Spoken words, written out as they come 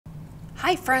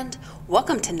Hi friend,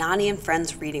 welcome to Nani and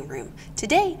Friends Reading Room.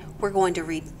 Today we're going to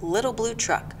read Little Blue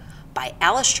Truck by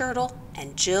Alice Shirtle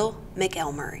and Jill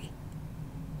McElmurray.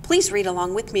 Please read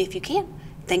along with me if you can.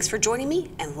 Thanks for joining me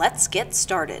and let's get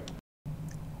started.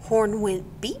 Horn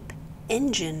went beep,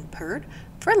 engine purred,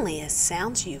 friendliest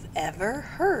sounds you've ever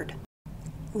heard.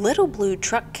 Little Blue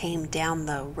Truck came down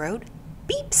the road.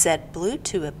 Beep, said Blue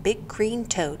to a big green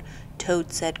toad.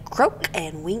 Toad said croak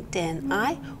and winked an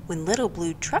eye when Little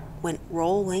Blue Truck went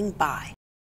rolling by.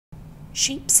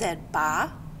 Sheep said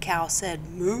baa, cow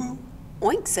said moo,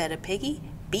 oink said a piggy,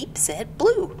 beep said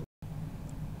blue.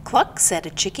 Cluck said a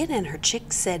chicken and her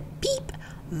chick said beep,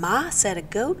 ma said a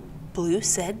goat, blue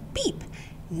said beep,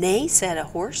 neigh said a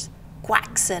horse,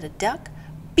 quack said a duck,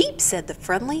 beep said the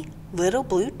friendly Little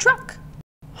Blue Truck.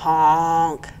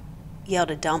 Honk!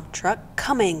 Yelled a dump truck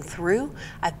coming through.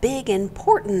 I've big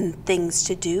important things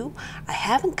to do. I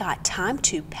haven't got time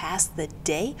to pass the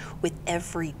day with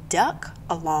every duck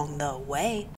along the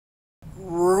way.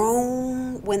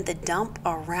 Vroom went the dump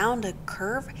around a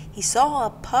curve. He saw a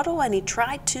puddle and he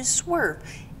tried to swerve.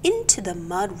 Into the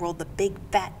mud rolled the big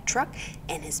fat truck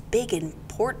and his big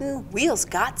important wheels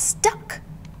got stuck.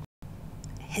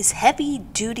 His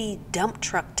heavy-duty dump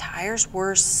truck tires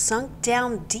were sunk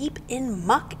down deep in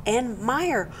muck and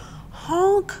mire.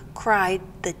 Honk! Cried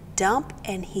the dump,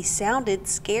 and he sounded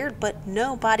scared, but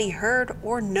nobody heard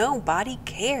or nobody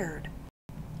cared.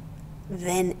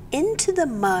 Then into the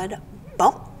mud,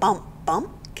 bump, bump,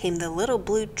 bump, came the Little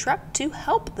Blue Truck to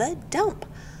help the dump.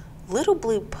 Little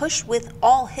Blue pushed with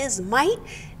all his might.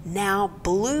 Now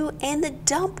Blue and the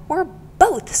dump were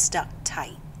both stuck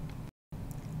tight.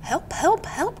 Help, help,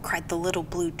 help, cried the Little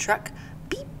Blue Truck.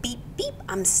 Beep, beep, beep,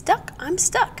 I'm stuck, I'm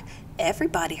stuck.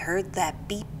 Everybody heard that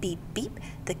beep, beep, beep.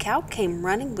 The cow came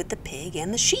running with the pig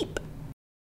and the sheep.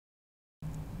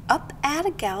 Up at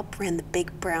a gallop ran the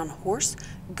big brown horse.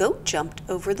 Goat jumped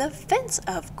over the fence,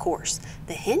 of course.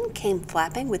 The hen came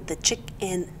flapping with the chick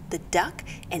and the duck,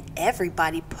 and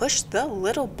everybody pushed the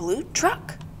Little Blue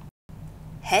Truck.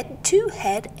 Head to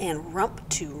head and rump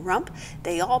to rump,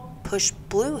 they all pushed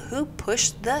Blue, who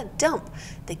pushed the dump.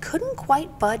 They couldn't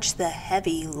quite budge the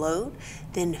heavy load.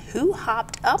 Then who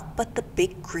hopped up but the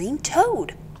big green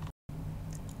toad?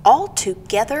 All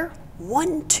together,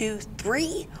 1, 2,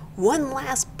 3, one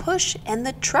last push, and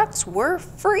the trucks were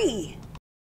free.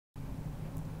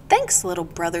 Thanks, little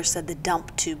brother, said the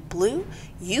dump to Blue.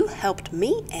 You helped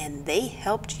me and they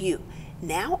helped you.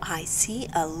 Now I see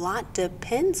a lot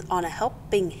depends on a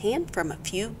helping hand from a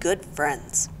few good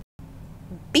friends.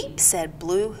 Beep, said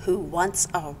Blue, who wants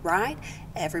a ride.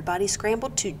 Everybody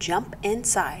scrambled to jump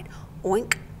inside.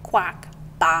 Oink, quack,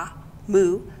 baa,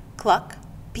 moo, cluck,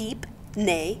 peep,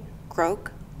 neigh,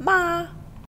 croak, ma.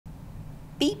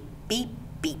 Beep, beep,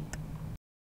 beep.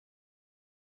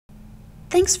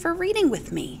 Thanks for reading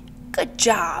with me. Good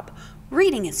job.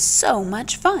 Reading is so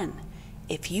much fun.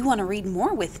 If you want to read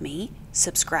more with me,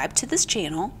 subscribe to this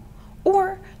channel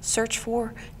or search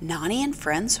for Nani and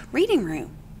Friends Reading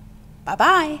Room.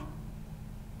 Bye-bye.